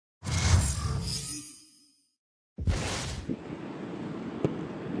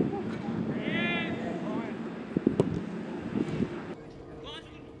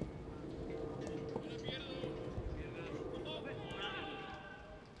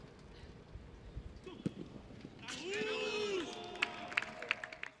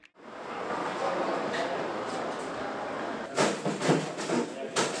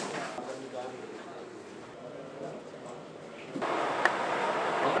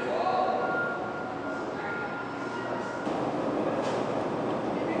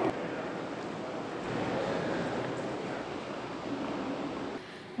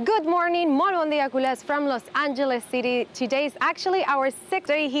Good morning, molt bon dia, culers from Los Angeles City. Today is actually our 6th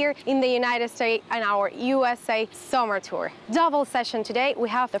day here in the United States and our USA summer tour. Double session today. We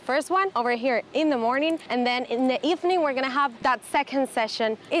have the first one over here in the morning, and then in the evening we're gonna have that second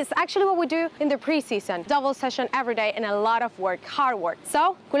session. It's actually what we do in the preseason. Double session every day and a lot of work, hard work.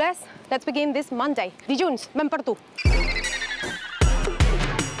 So, culers, let's begin this Monday. Dilluns, ven per tu.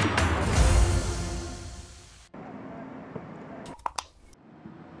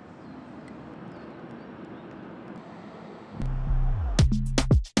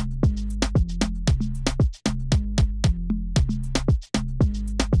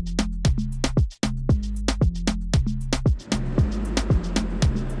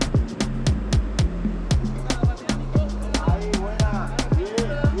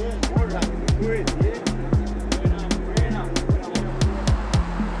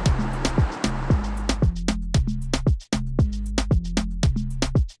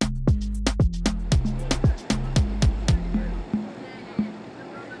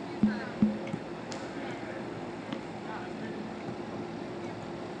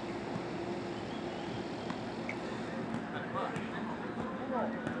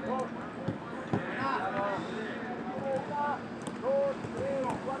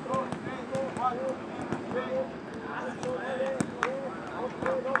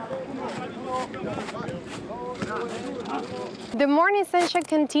 The morning session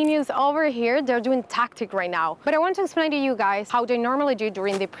continues over here. They're doing tactic right now. But I want to explain to you guys how they normally do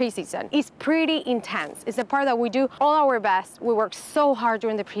during the preseason. It's pretty intense. It's the part that we do all our best. We work so hard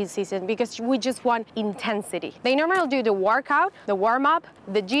during the preseason because we just want intensity. They normally do the workout, the warm-up,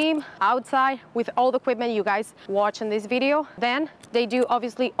 the gym, outside, with all the equipment you guys watch in this video. Then they do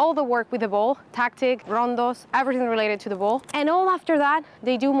obviously all the work with the ball, tactic, rondos, everything related to the ball. And all after that,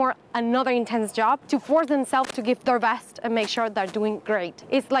 they do another intense job to force themselves to give their best and make sure they're doing great.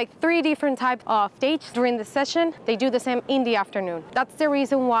 It's like 3 different types of stage during the session. They do the same in the afternoon. That's the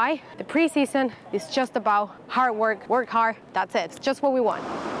reason why the preseason is just about hard work, work hard, that's it. It's just what we want.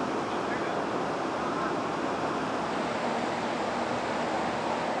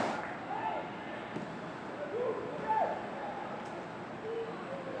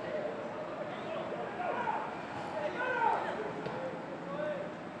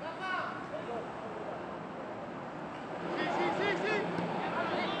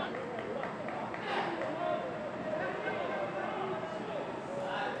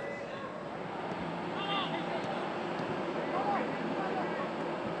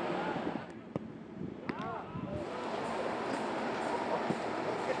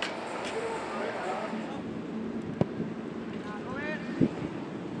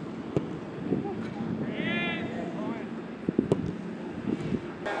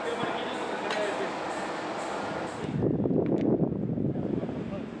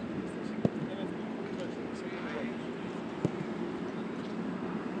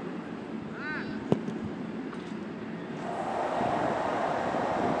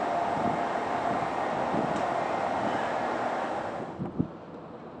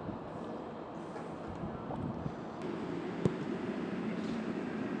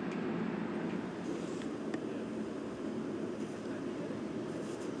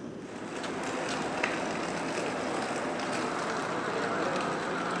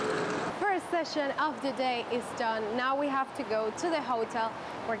 Session of the day is done. Now we have to go to the hotel.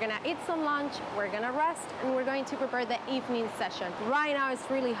 We're gonna eat some lunch, we're gonna rest, and we're going to prepare the evening session. Right now it's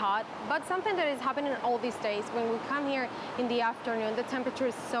really hot, but something that is happening all these days, when we come here in the afternoon, the temperature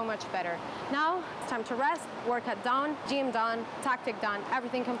is so much better. Now it's time to rest, workout done, gym done, tactic done,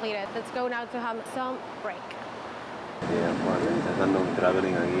 everything completed. Let's go now to have some break. Yeah, Juan, un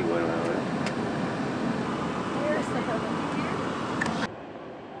traveling aquí, bueno, a ver.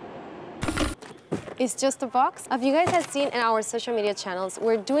 It's just a box. If you guys have seen in our social media channels,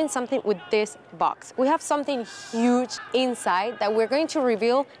 we're doing something with this box. We have something huge inside that we're going to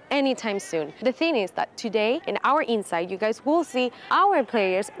reveal anytime soon. The thing is that today in our inside, you guys will see our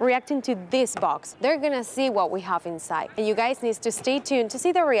players reacting to this box. They're gonna see what we have inside. And you guys need to stay tuned to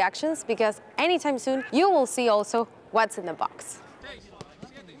see their reactions, because anytime soon, you will see also what's in the box.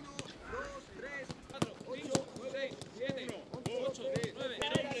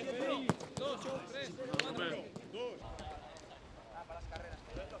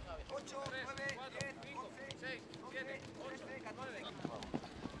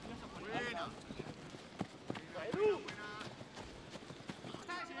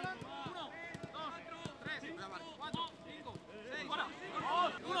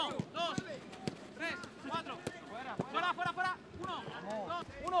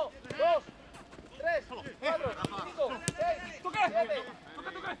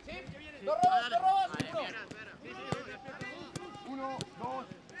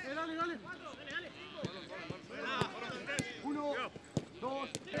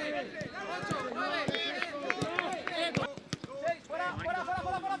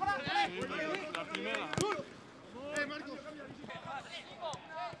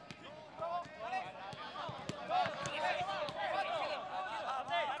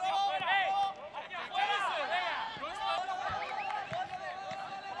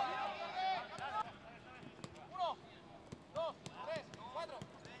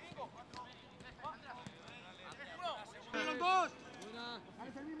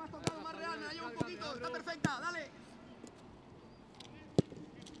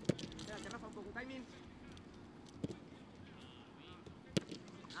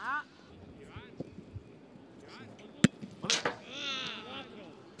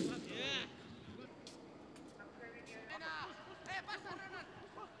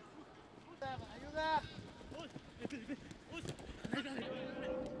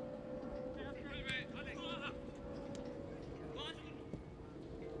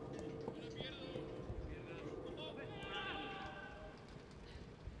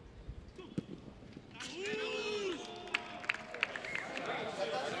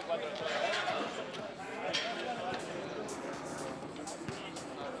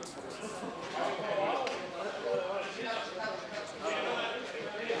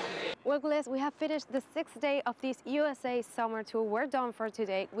 Well, guys, we have finished the 6th day of this USA summer tour. We're done for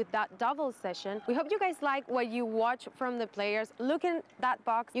today with that double session. We hope you guys like what you watch from the players. Look in that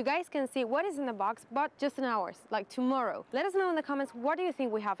box. You guys can see what is in the box, but just in hours, like tomorrow. Let us know in the comments, what do you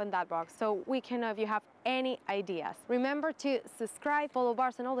think we have in that box, so we can know if you have any ideas. Remember to subscribe, follow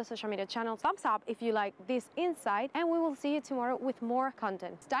Barça on all the social media channels. Thumbs up if you like this insight, and we will see you tomorrow with more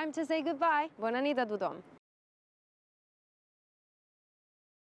content. It's time to say goodbye. Bona nit a tothom.